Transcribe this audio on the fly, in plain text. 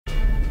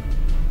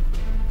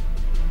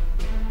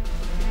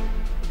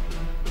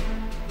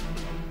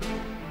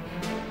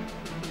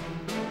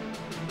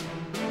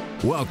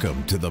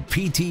Welcome to the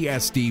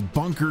PTSD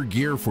Bunker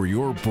Gear for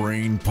Your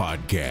Brain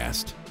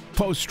podcast.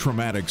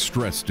 Post-traumatic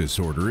stress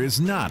disorder is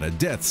not a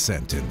death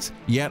sentence,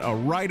 yet a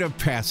rite of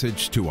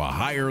passage to a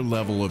higher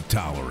level of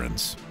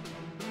tolerance.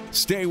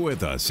 Stay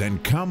with us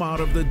and come out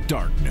of the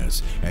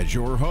darkness as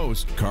your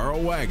host,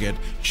 Carl Waggett,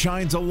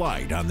 shines a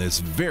light on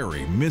this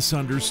very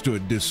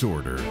misunderstood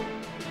disorder.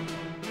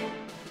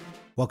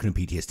 Welcome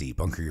to PTSD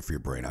Bunker Gear for Your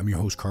Brain. I'm your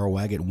host, Carl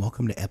Waggett, and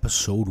welcome to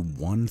episode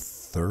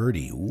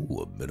 130.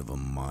 Ooh, a bit of a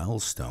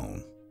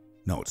milestone.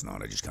 No, it's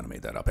not. I just kind of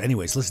made that up.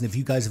 Anyways, listen, if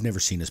you guys have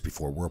never seen us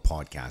before, we're a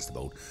podcast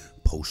about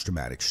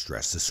post-traumatic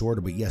stress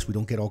disorder. But yes, we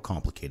don't get all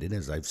complicated,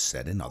 as I've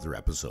said in other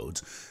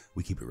episodes.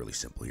 We keep it really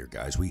simple here,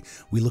 guys. We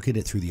look at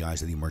it through the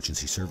eyes of the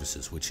emergency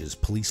services, which is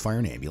police, fire,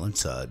 and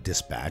ambulance,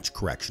 dispatch,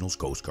 correctionals,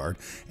 Coast Guard,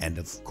 and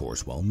of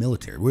course, well,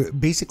 military. We're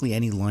basically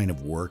any line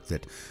of work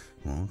that,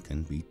 well,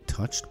 can be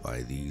touched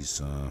by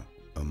these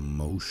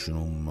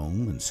emotional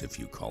moments, if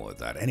you call it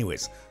that.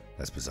 Anyways,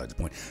 that's besides the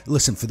point.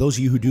 Listen, for those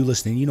of you who do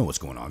listen, you know what's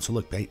going on. So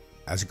look, hey,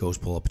 as it goes,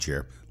 pull up a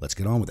chair. Let's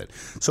get on with it.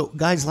 So,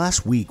 guys,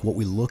 last week, what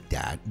we looked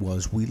at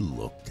was we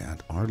looked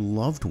at our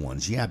loved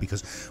ones. Yeah,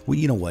 because, well,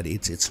 you know what?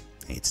 It's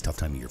a tough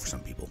time of year for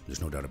some people.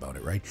 There's no doubt about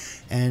it, right?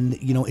 And,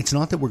 you know, it's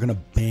not that we're going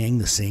to bang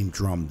the same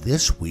drum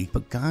this week,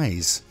 but,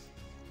 guys,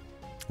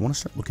 I want to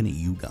start looking at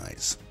you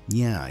guys.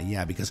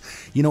 Yeah, because,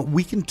 you know,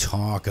 we can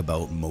talk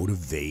about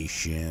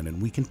motivation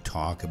and we can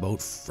talk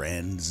about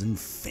friends and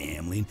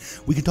family. And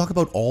we can talk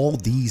about all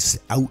these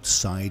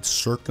outside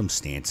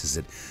circumstances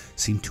that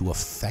seem to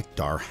affect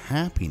our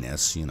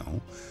happiness, you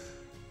know.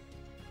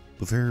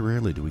 But very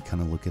rarely do we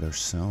kind of look at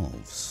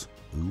ourselves.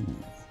 Ooh,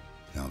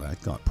 now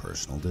that got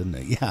personal, didn't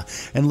it? Yeah,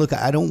 and look,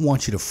 I don't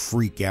want you to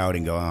freak out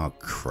and go, oh,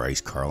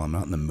 Christ, Carl, I'm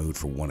not in the mood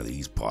for one of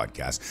these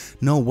podcasts.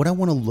 No, what I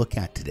want to look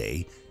at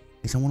today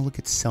is I want to look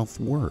at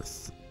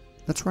self-worth.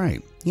 That's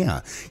right.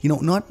 Yeah. You know,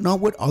 not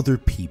what other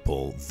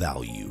people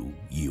value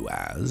you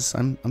as.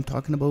 I'm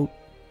talking about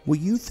what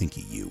you think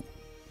of you.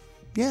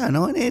 Yeah,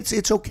 no, and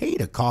it's okay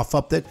to cough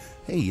up that,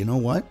 hey, you know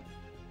what?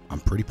 I'm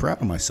pretty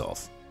proud of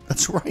myself.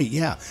 That's right.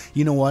 Yeah.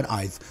 You know what?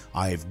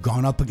 I've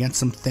gone up against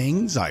some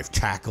things. I've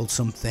tackled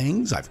some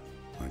things. I've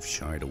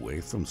shied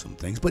away from some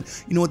things.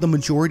 But you know what? The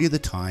majority of the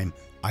time,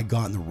 I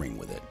got in the ring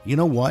with it. You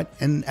know what?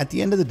 And at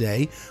the end of the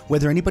day,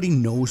 whether anybody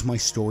knows my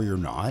story or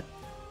not,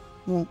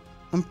 well,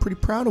 I'm pretty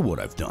proud of what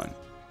I've done.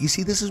 You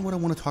see, this is what I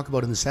want to talk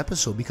about in this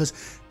episode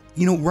because,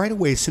 you know, right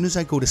away, as soon as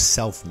I go to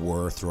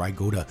self-worth or I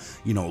go to,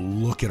 you know,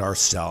 look at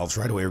ourselves,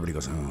 right away everybody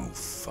goes, oh,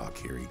 fuck,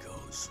 here he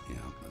goes. Yeah,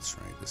 that's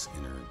right, this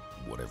inner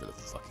whatever the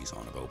fuck he's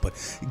on about. But,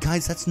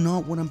 guys, that's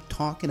not what I'm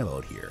talking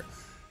about here.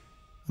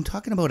 I'm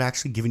talking about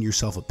actually giving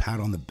yourself a pat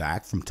on the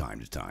back from time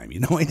to time. You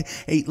know, and,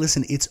 hey,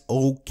 listen, it's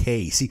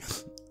okay. See,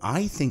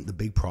 I think the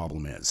big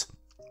problem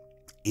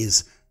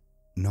is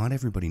not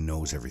everybody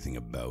knows everything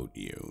about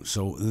you.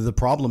 So the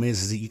problem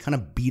is that you kind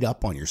of beat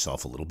up on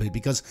yourself a little bit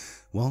because,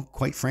 well,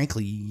 quite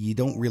frankly, you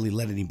don't really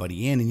let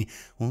anybody in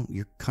and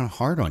you're kind of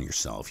hard on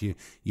yourself. You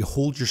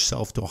hold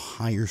yourself to a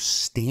higher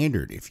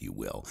standard, if you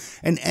will.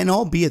 And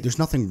albeit there's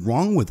nothing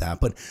wrong with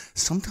that, but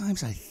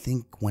sometimes I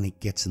think when it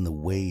gets in the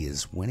way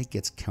is when it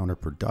gets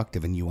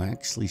counterproductive and you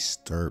actually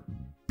start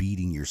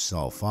beating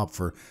yourself up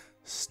for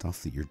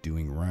stuff that you're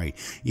doing right.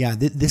 Yeah,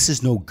 this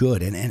is no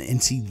good.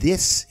 And see,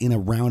 this in a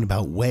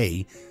roundabout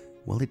way,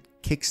 well, it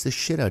kicks the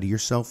shit out of your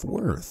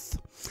self-worth.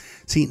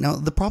 See, now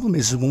the problem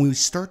is when we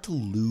start to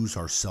lose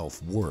our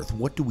self-worth,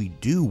 what do? We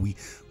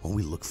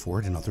look for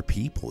it in other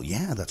people.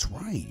 Yeah, that's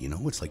right. You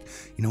know, it's like,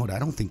 you know what, I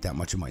don't think that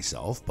much of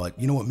myself, but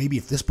you know what, maybe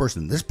if this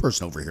person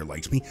over here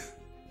likes me,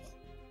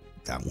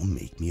 that will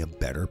make me a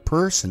better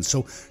person.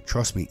 So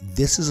trust me,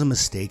 this is a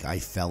mistake I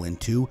fell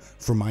into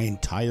for my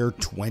entire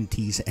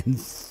 20s and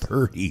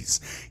 30s.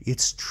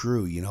 It's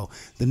true, you know,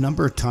 the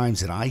number of times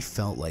that I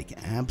felt like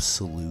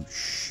absolute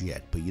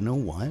shit. But you know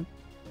what?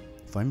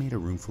 If I made a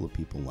room full of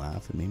people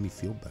laugh, it made me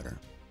feel better.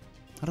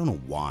 I don't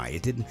know why.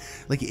 It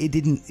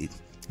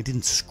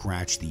didn't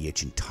scratch the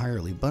itch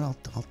entirely, but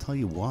I'll tell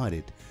you what,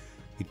 it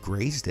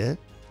grazed it.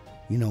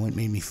 You know, it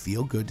made me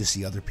feel good to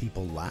see other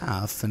people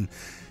laugh. And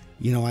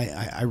you know,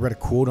 I read a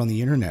quote on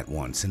the internet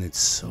once, and it's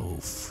so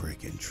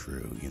friggin'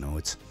 true. You know,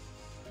 it's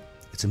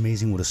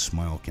amazing what a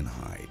smile can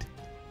hide.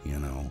 You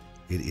know,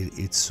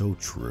 it's so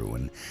true.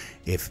 And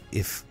if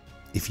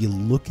you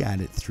look at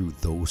it through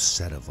those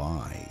set of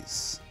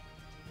eyes,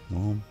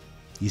 well,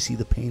 you see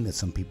the pain that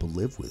some people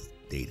live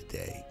with day to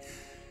day.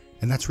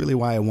 And that's really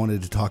why I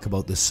wanted to talk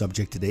about this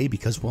subject today,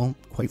 because, well,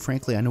 quite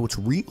frankly, I know it's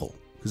real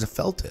because I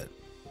felt it.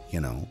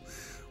 You know.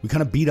 We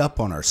kind of beat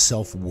up on our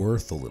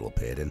self-worth a little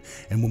bit. And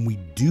when we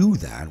do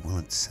that, well,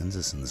 it sends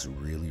us in this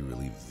really,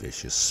 really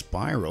vicious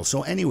spiral.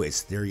 So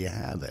anyways, there you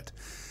have it.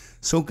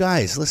 So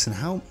guys, listen,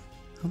 how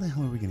the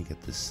hell are we going to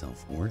get this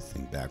self-worth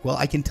thing back? Well,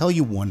 I can tell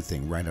you one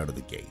thing right out of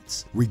the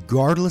gates.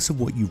 Regardless of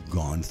what you've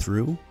gone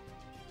through,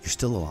 you're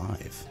still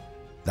alive.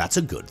 That's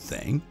a good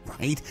thing,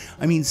 right?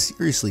 I mean,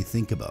 seriously,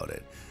 think about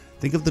it.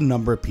 Think of the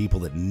number of people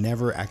that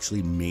never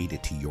actually made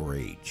it to your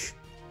age.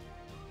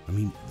 I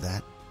mean,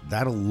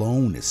 that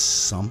alone is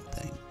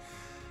something.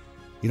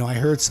 You know, I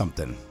heard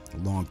something a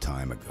long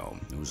time ago.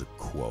 It was a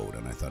quote,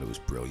 and I thought it was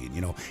brilliant.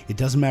 You know, it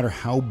doesn't matter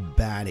how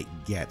bad it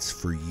gets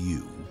for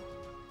you.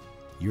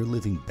 You're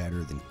living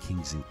better than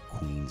kings and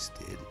queens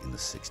did in the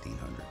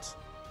 1600s.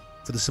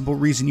 For the simple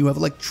reason you have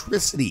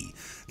electricity.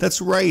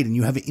 That's right. And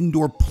you have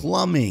indoor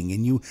plumbing,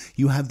 and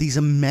you have these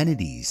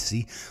amenities.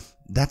 See,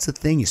 that's the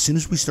thing. As soon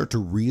as we start to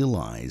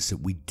realize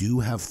that we do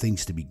have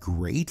things to be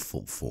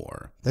grateful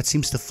for, that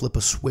seems to flip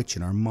a switch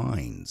in our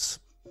minds.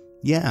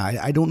 Yeah,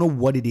 I don't know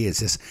what it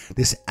is.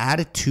 This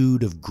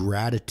attitude of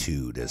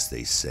gratitude, as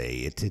they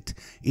say,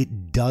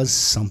 it does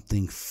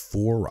something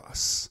for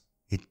us.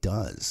 It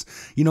does.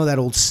 You know that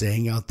old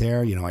saying out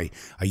there, you know, I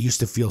used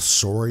to feel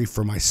sorry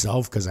for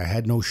myself because I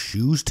had no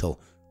shoes till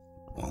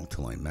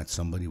I met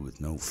somebody with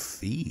no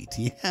feet.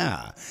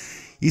 Yeah.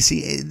 You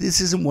see,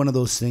 this isn't one of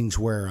those things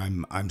where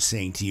I'm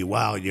saying to you,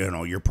 well, you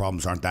know, your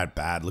problems aren't that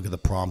bad. Look at the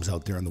problems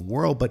out there in the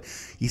world. But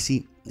you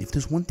see, if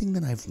there's one thing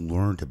that I've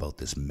learned about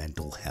this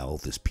mental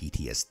health, this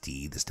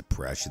PTSD, this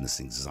depression, this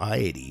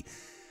anxiety,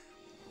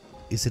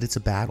 is that it's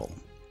a battle.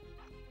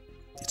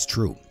 It's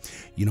true.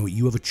 You know,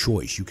 you have a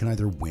choice. You can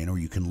either win or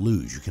you can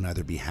lose. You can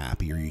either be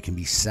happy or you can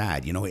be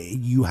sad. You know,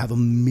 you have a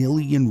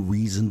million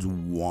reasons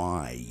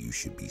why you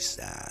should be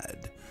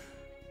sad.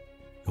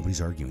 Nobody's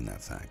arguing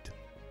that fact.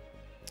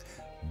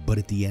 But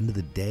at the end of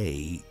the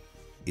day,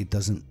 it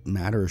doesn't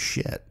matter a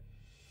shit.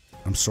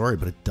 I'm sorry,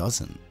 but it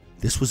doesn't.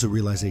 This was a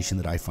realization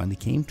that I finally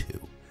came to.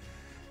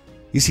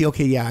 You see,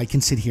 okay, yeah, I can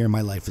sit here and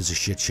my life is a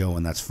shit show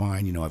and that's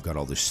fine. You know, I've got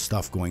all this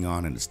stuff going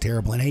on and it's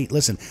terrible. And hey,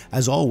 listen,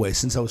 as always,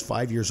 since I was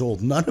 5 years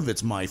old, none of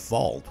it's my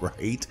fault,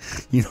 right?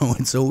 You know,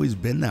 it's always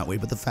been that way.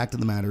 But the fact of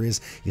the matter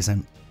is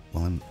I'm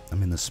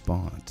in the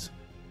spot.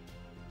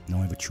 Now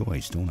I have a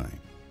choice, don't I?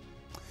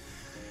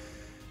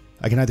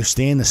 I can either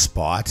stay in the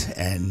spot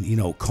and, you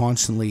know,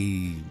 constantly,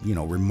 you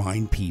know,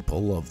 remind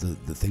people of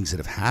the things that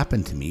have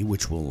happened to me,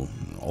 which will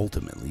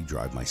ultimately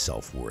drive my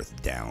self-worth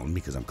down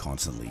because I'm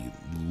constantly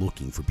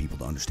looking for people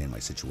to understand my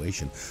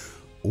situation.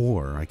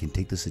 Or I can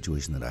take the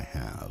situation that I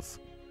have,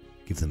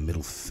 give the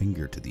middle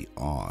finger to the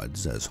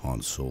odds, as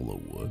Han Solo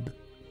would,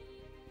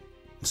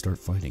 and start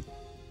fighting.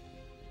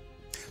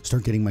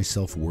 Start getting my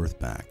self-worth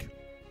back.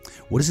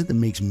 What is it that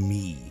makes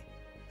me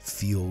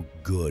feel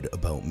good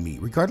about me,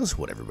 regardless of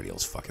what everybody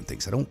else fucking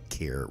thinks? I don't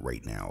care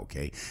right now,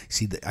 okay?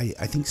 See, I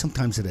think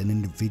sometimes that an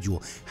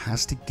individual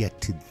has to get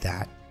to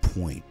that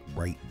point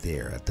right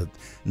there, at the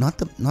not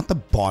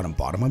the bottom.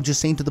 I'm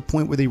just saying to the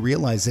point where they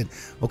realize that,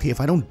 okay,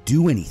 if I don't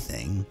do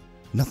anything,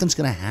 nothing's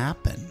gonna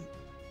happen.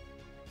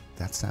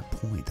 That's that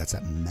point. That's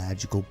that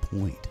magical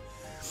point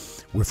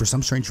where, for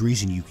some strange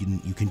reason, you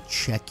can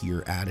check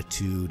your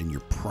attitude and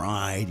your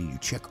pride, and you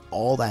check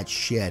all that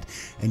shit,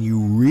 and you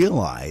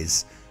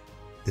realize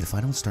that if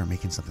I don't start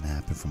making something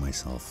happen for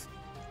myself,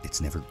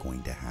 it's never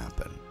going to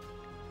happen.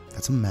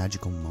 That's a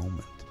magical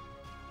moment.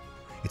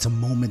 It's a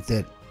moment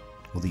that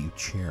you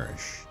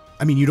cherish.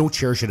 I mean, you don't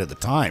cherish it at the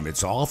time.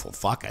 It's awful.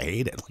 Fuck, I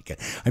hate it.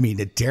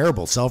 A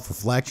terrible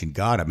self-reflection.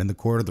 God, I'm in the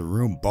corner of the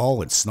room,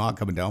 bawling, snot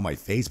coming down my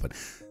face. But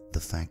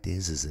the fact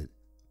is that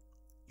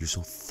you're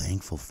so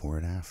thankful for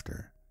it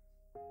after.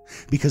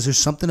 Because there's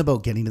something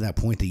about getting to that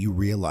point that you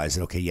realize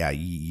that, okay, yeah,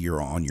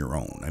 you're on your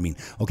own. I mean,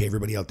 okay,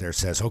 everybody out there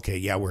says, okay,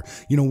 yeah,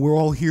 we're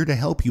all here to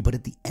help you. But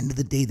at the end of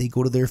the day, they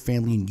go to their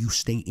family and you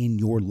stay in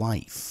your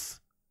life.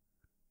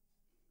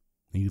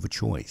 And you have a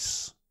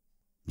choice.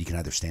 You can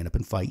either stand up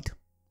and fight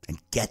and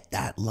get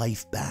that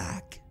life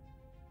back,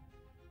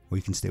 or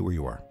you can stay where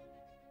you are.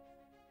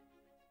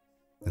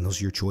 And those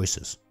are your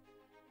choices.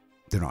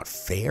 They're not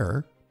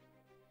fair.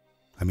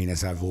 I mean,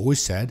 as I've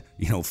always said,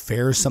 you know,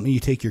 fair is something you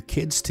take your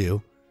kids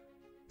to.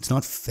 It's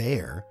not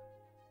fair,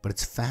 but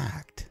it's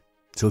fact.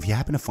 So if you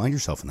happen to find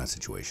yourself in that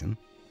situation,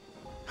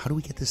 how do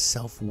we get this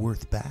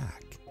self-worth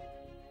back?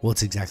 Well,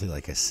 it's exactly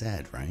like I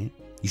said, right?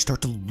 You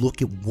start to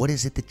look at what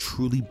is it that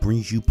truly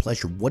brings you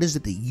pleasure. What is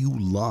it that you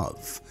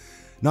love?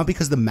 Not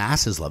because the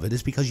masses love it,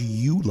 it's because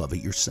you love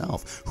it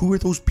yourself. Who are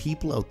those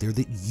people out there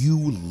that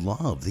you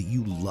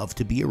love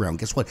to be around?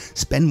 Guess what?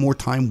 Spend more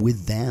time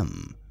with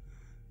them.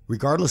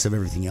 Regardless of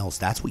everything else,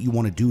 that's what you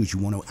want to do, is you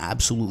want to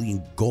absolutely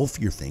engulf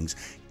your things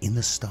in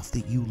the stuff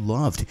that you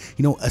loved.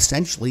 You know,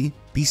 essentially,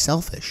 be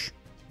selfish.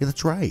 Yeah,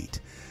 that's right.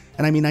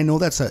 And I mean, I know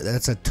that's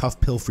a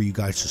tough pill for you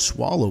guys to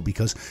swallow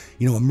because,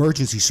 you know,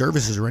 emergency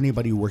services or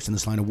anybody who works in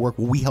this line of work,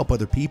 well, we help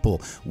other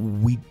people.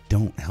 We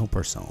don't help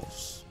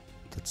ourselves.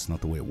 That's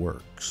not the way it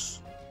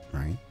works,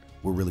 right?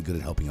 We're really good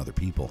at helping other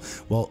people.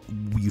 Well,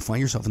 you find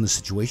yourself in this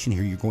situation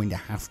here, you're going to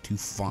have to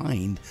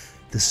find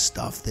the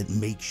stuff that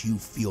makes you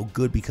feel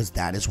good, because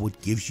that is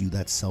what gives you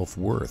that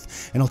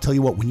self-worth. And I'll tell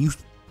you what, when you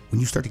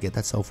start to get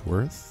that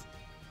self-worth,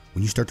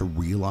 when you start to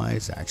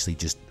realize actually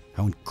just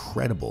how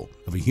incredible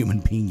of a human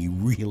being you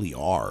really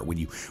are, when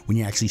you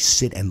actually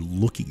sit and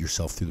look at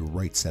yourself through the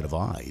right set of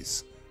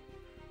eyes,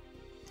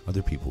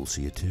 other people will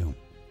see it too.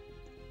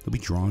 They'll be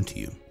drawn to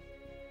you.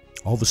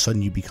 All of a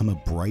sudden you become a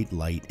bright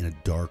light in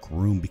a dark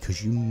room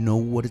because you know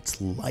what it's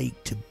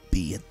like to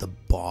be at the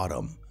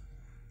bottom.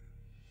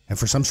 And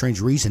for some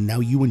strange reason,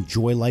 now you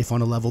enjoy life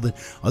on a level that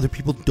other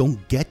people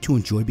don't get to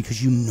enjoy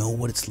because you know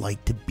what it's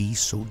like to be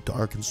so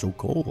dark and so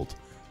cold.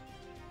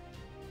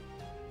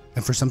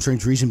 And for some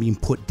strange reason, being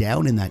put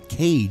down in that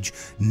cage,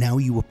 now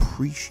you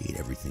appreciate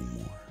everything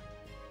more.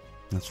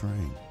 That's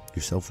right.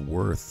 Your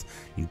self-worth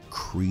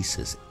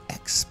increases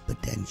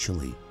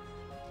exponentially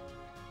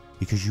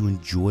because you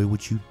enjoy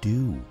what you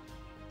do.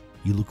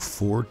 You look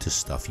forward to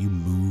stuff. You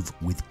move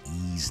with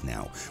ease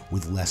now,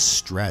 with less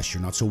stress.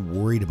 You're not so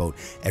worried about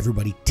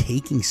everybody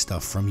taking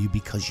stuff from you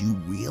because you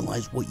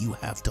realize what you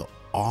have to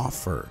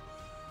offer.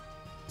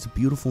 It's a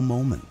beautiful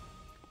moment.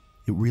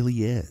 It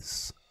really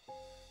is.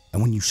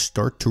 And when you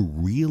start to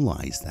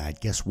realize that,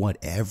 guess what?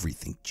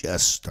 Everything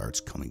just starts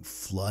coming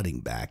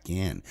flooding back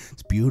in.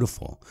 It's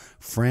beautiful.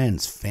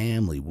 Friends,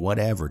 family,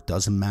 whatever, it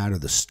doesn't matter.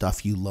 The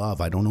stuff you love,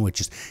 I don't know,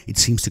 it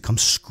seems to come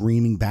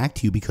screaming back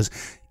to you because,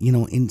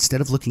 instead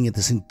of looking at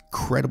this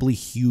incredibly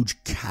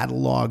huge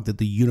catalog that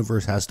the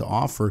universe has to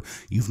offer,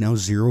 you've now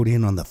zeroed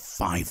in on the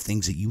 5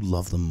 things that you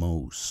love the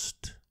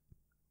most.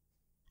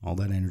 All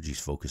that energy's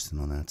focused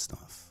in on that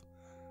stuff.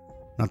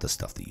 Not the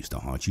stuff that used to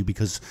haunt you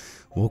because,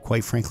 well,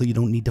 quite frankly, you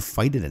don't need to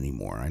fight it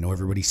anymore. I know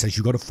everybody says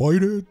you got to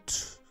fight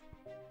it.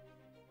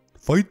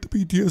 Fight the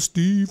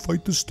PTSD,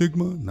 fight the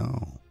stigma.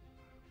 No.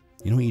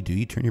 You know what you do?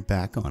 You turn your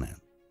back on it.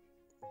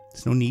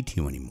 There's no need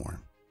to you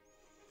anymore.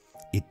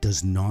 It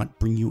does not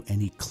bring you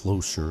any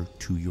closer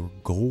to your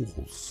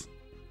goals.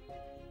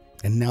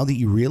 And now that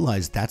you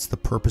realize that's the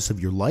purpose of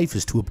your life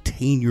is to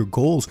obtain your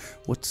goals,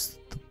 what's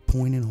the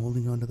point in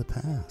holding on to the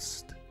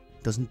past?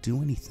 It doesn't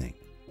do anything.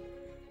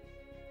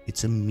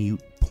 It's a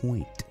moot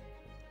point.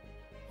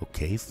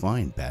 Okay,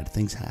 fine. Bad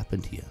things happen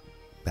to you.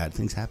 Bad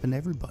things happen to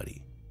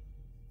everybody.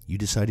 You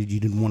decided you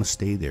didn't want to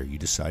stay there. You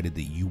decided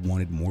that you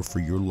wanted more for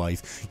your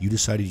life. You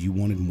decided you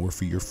wanted more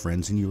for your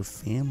friends and your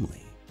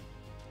family.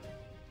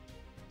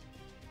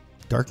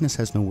 Darkness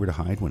has nowhere to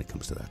hide when it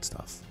comes to that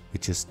stuff.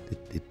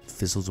 It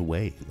fizzles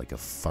away like a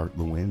fart in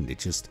the wind.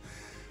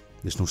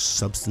 There's no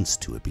substance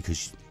to it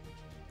because,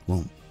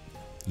 well,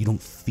 you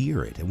don't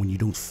fear it. And when you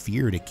don't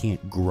fear it, it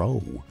can't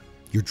grow.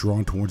 You're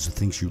drawn towards the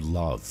things you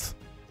love,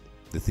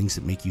 the things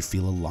that make you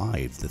feel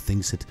alive, the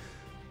things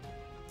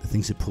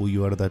that pull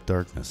you out of that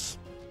darkness.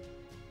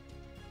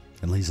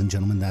 And ladies and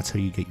gentlemen, that's how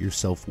you get your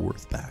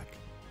self-worth back.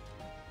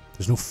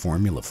 There's no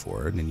formula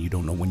for it, and you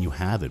don't know when you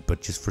have it, but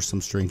just for some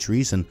strange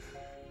reason,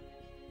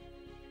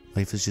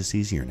 life is just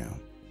easier now.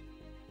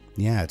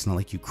 Yeah, it's not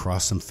like you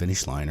cross some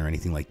finish line or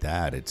anything like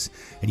that.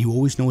 And you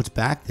always know it's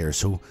back there,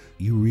 so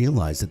you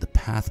realize that the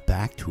path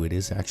back to it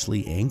is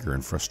actually anger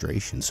and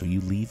frustration, so you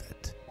leave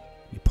it.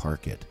 You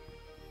park it.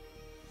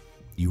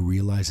 You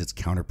realize it's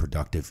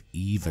counterproductive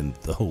even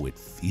though it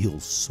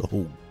feels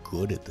so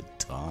good at the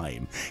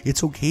time.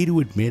 It's okay to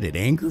admit it.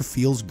 Anger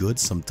feels good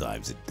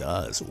sometimes. It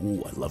does.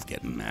 Ooh, I love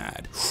getting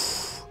mad.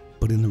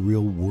 But in the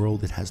real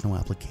world, it has no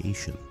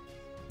application.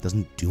 It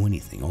doesn't do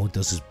anything. All it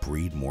does is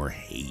breed more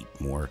hate,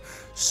 more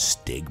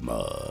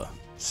stigma.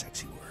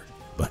 Sexy word.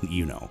 But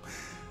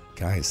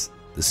guys,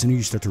 the sooner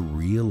you start to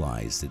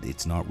realize that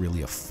it's not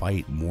really a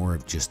fight, more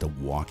of just a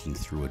walking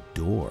through a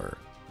door,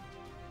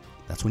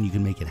 that's when you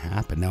can make it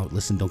happen. Now,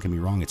 listen, don't get me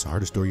wrong. It's the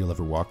hardest door you'll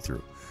ever walk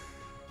through.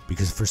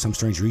 Because for some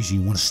strange reason,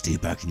 you want to stay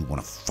back and you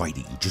want to fight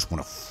it. You just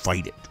want to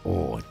fight it.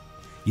 Oh,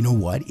 you know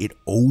what? It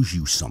owes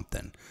you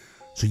something.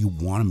 So you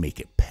want to make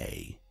it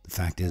pay. The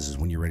fact is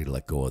when you're ready to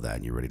let go of that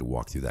and you're ready to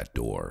walk through that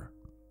door,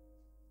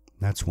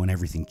 that's when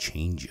everything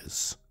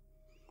changes.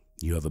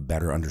 You have a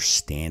better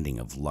understanding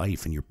of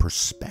life and your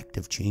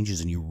perspective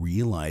changes and you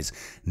realize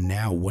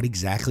now what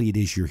exactly it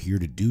is you're here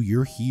to do.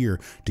 You're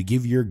here to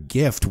give your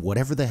gift,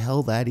 whatever the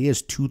hell that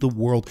is, to the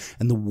world,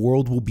 and the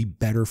world will be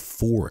better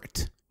for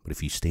it. But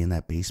if you stay in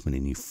that basement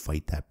and you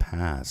fight that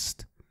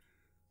past,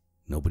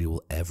 nobody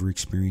will ever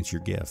experience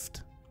your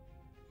gift.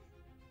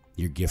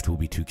 Your gift will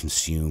be too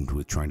consumed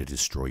with trying to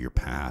destroy your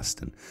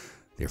past, and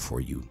therefore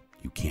you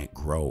can't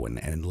grow.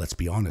 And let's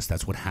be honest,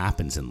 that's what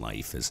happens in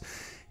life is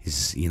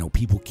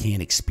people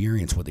can't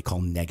experience what they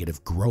call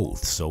negative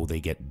growth, so they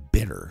get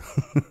bitter.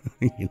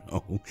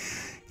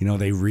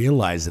 They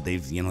realize that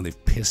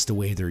they've pissed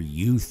away their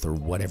youth or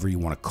whatever you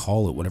want to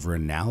call it, whatever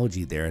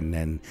analogy there, and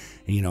then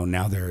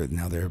now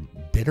they're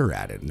bitter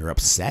at it and they're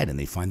upset, and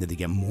they find that they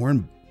get more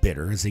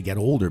bitter as they get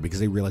older because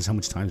they realize how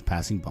much time is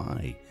passing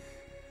by,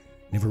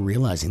 never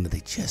realizing that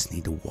they just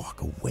need to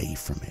walk away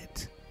from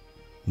it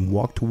and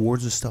walk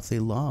towards the stuff they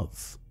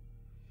love.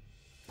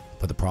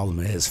 But the problem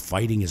is,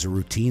 fighting is a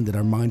routine that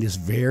our mind is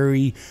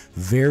very,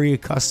 very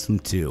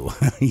accustomed to,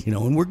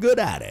 and we're good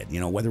at it.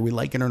 Whether we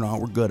like it or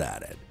not, we're good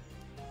at it.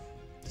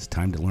 It's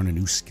time to learn a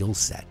new skill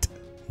set.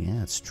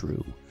 Yeah, it's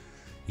true.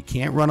 You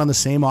can't run on the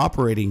same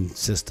operating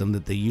system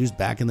that they used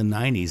back in the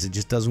 90s. It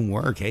just doesn't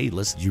work. Hey,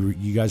 listen,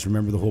 you guys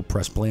remember the whole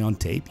press play on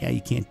tape? Yeah,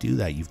 you can't do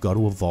that. You've got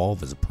to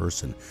evolve as a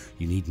person.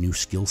 You need new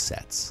skill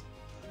sets.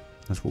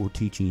 That's what we're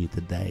teaching you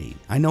today.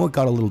 I know it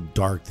got a little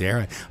dark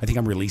there. I think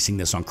I'm releasing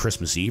this on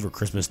Christmas Eve or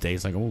Christmas Day.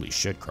 It's like, holy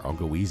shit, Carl,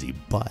 go easy.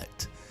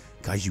 But,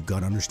 guys, you've got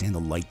to understand the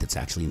light that's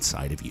actually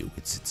inside of you.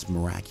 It's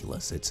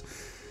miraculous.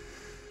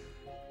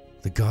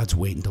 The gods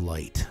wait and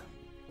delight.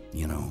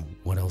 You know,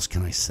 what else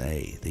can I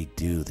say? They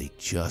do. They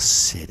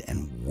just sit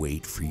and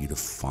wait for you to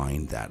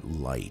find that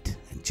light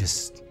and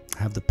just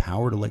have the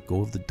power to let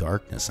go of the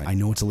darkness. I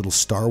know it's a little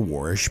Star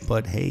Wars-ish,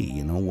 but hey,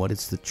 you know what?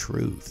 It's the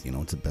truth. You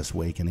know, it's the best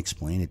way I can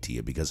explain it to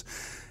you, because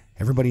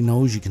everybody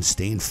knows you can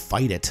stay and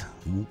fight it.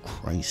 Oh,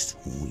 Christ.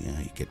 Oh, yeah,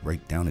 you get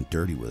right down and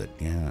dirty with it.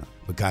 Yeah.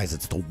 But guys,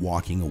 it's the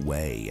walking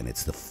away, and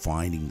it's the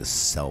finding the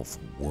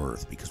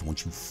self-worth, because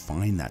once you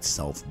find that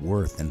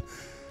self-worth, then,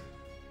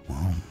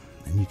 well,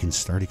 then you can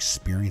start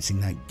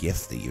experiencing that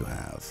gift that you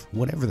have.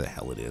 Whatever the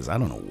hell it is. I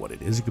don't know what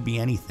it is. It could be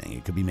anything.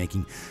 It could be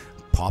making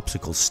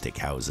popsicle stick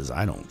houses.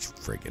 I don't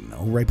friggin'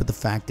 know, right? But the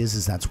fact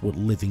is that's what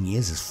living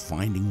is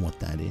finding what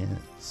that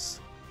is.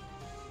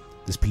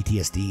 This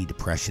PTSD,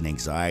 depression,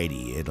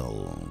 anxiety,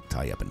 it'll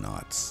tie you up in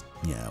knots.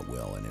 Yeah, it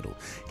will, and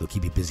it'll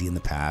keep you busy in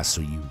the past,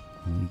 so you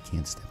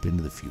can't step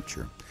into the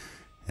future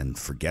and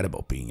forget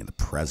about being in the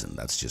present.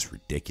 That's just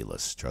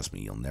ridiculous. Trust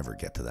me, you'll never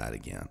get to that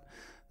again.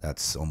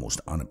 That's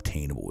almost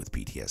unobtainable with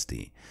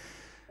PTSD.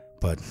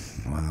 But,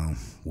 well,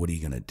 what are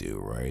you going to do,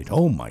 right?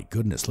 Oh, my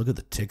goodness, look at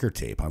the ticker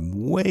tape.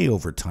 I'm way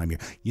over time here.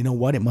 You know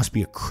what? It must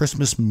be a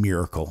Christmas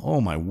miracle.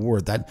 Oh, my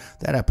word, that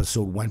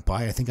episode went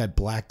by. I think I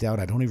blacked out.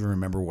 I don't even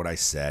remember what I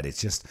said. It's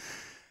just,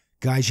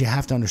 guys, you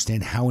have to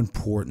understand how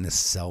important this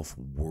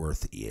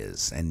self-worth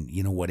is. And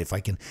you know what? If I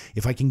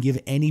can give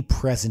any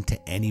present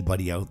to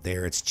anybody out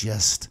there, it's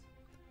just,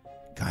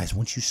 guys,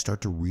 once you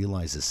start to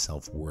realize this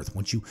self-worth,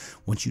 once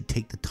you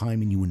take the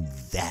time and you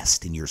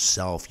invest in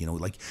yourself, you know,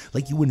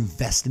 like you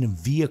invest in a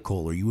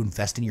vehicle, or you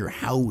invest in your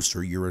house,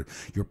 or your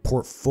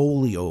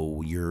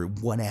portfolio, your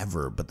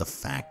whatever. But the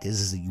fact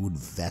is that you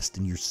invest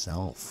in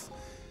yourself.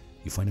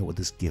 You find out what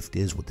this gift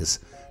is, what this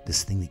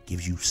thing that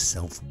gives you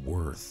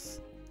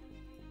self-worth.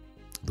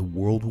 The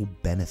world will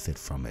benefit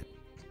from it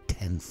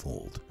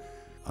tenfold.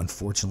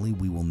 Unfortunately,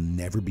 we will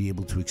never be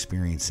able to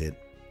experience it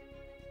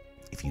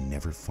if you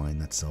never find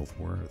that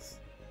self-worth,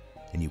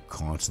 and you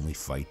constantly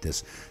fight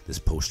this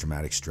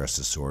post-traumatic stress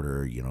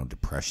disorder, you know,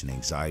 depression,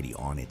 anxiety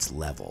on its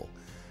level.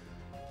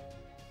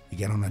 You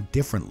get on a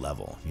different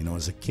level. You know,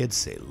 as the kids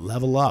say,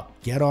 level up,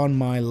 get on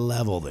my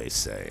level, they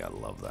say. I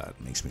love that.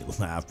 It makes me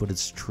laugh, but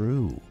it's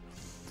true.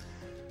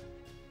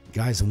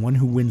 Guys, the one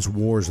who wins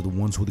wars are the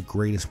ones with the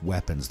greatest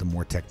weapons, the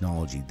more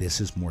technology. This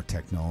is more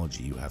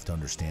technology. You have to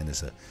understand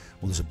there's a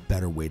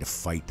better way to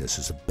fight this.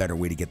 There's a better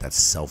way to get that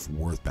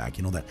self-worth back.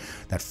 You know,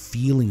 that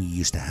feeling you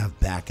used to have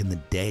back in the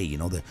day. You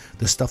know,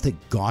 the stuff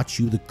that got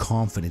you the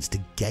confidence to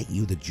get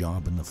you the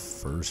job in the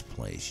first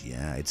place.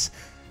 Yeah,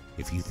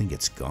 if you think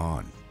it's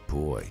gone,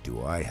 boy,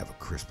 do I have a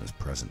Christmas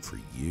present for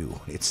you.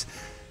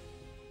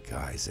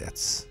 Guys,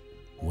 that's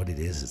what it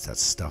is. It's that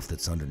stuff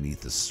that's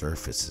underneath the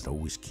surface. It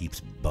always keeps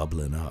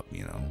bubbling up,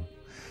 you know.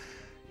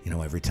 You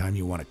know, every time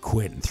you want to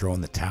quit and throw in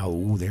the towel,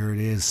 ooh, there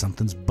it is.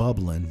 Something's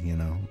bubbling, you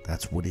know.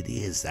 That's what it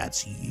is.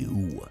 That's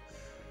you.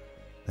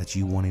 That's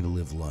you wanting to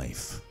live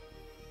life.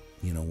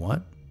 You know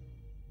what?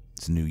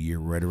 It's a new year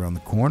right around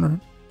the corner.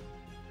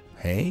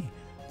 Hey,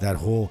 that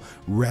whole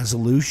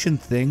resolution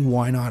thing,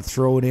 why not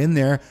throw it in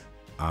there?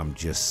 I'm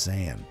just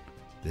saying.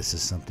 This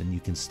is something you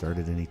can start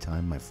at any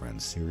time, my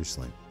friends.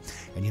 Seriously.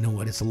 And you know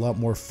what? It's a lot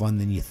more fun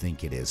than you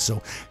think it is.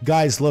 So,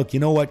 guys, look, you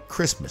know what?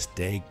 Christmas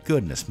Day,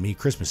 goodness me,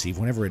 Christmas Eve,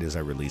 whenever it is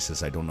I release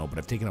this, I don't know, but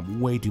I've taken up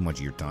way too much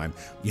of your time.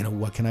 You know,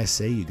 what can I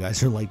say? You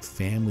guys are like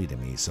family to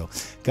me. So,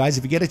 guys,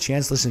 if you get a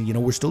chance, listen, you know,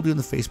 we're still doing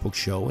the Facebook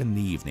show in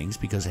the evenings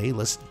because, hey,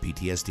 listen,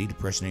 PTSD,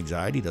 depression,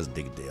 anxiety doesn't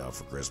take a day off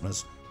for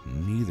Christmas.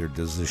 Neither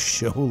does this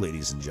show,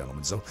 ladies and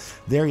gentlemen. So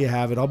there you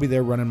have it. I'll be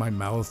there running my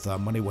mouth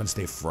Monday,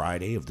 Wednesday,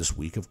 Friday of this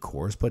week, of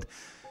course. But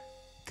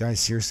guys,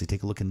 seriously,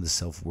 take a look into the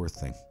self-worth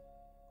thing.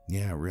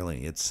 Yeah,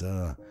 really. It's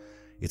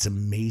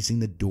amazing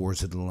the doors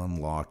that it'll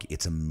unlock.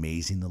 It's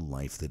amazing the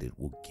life that it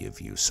will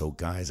give you. So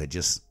guys,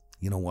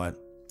 you know what?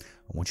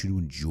 I want you to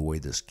enjoy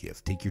this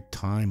gift. Take your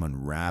time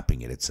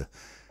unwrapping it. It's a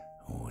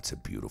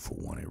beautiful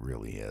one. It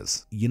really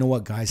is. You know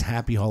what, guys?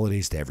 Happy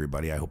holidays to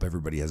everybody. I hope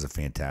everybody has a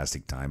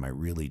fantastic time. I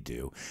really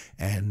do.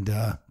 And,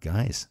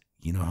 guys,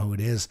 you know how it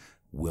is.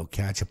 We'll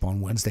catch up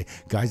on Wednesday.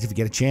 Guys, if you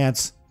get a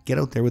chance, get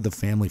out there with the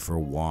family for a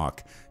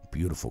walk.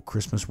 Beautiful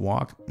Christmas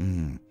walk.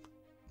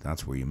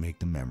 That's where you make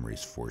the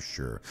memories for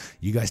sure.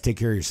 You guys take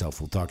care of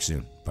yourself. We'll talk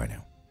soon. Bye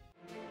now.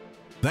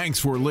 Thanks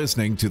for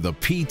listening to the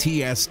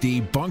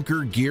PTSD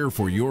Bunker Gear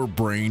for Your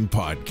Brain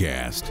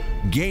podcast.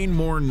 Gain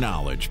more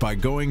knowledge by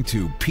going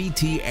to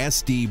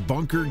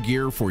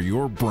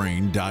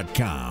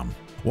ptsdbunkergearforyourbrain.com.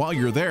 While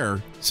you're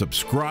there,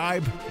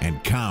 subscribe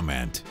and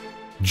comment.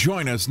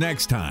 Join us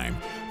next time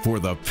for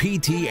the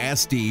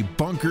PTSD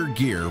Bunker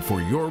Gear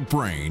for Your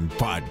Brain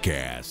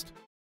podcast.